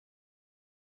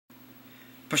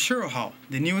Pachero Hall,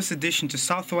 the newest addition to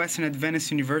Southwestern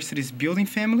Adventist University's building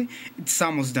family, it's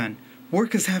almost done.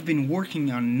 Workers have been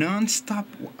working on non-stop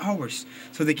hours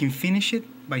so they can finish it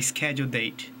by scheduled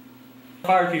date.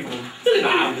 Fire people.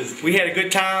 We had a good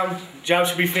time. Job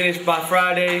should be finished by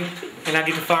Friday, and I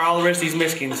get to fire all the rest of these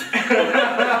Mexicans.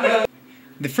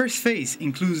 The first phase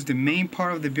includes the main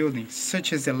part of the building,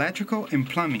 such as electrical and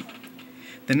plumbing.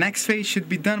 The next phase should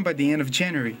be done by the end of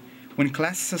January, when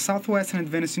classes at Southwestern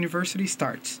Adventist University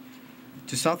starts.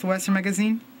 To Southwestern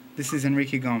Magazine, this is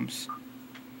Enrique Gomes.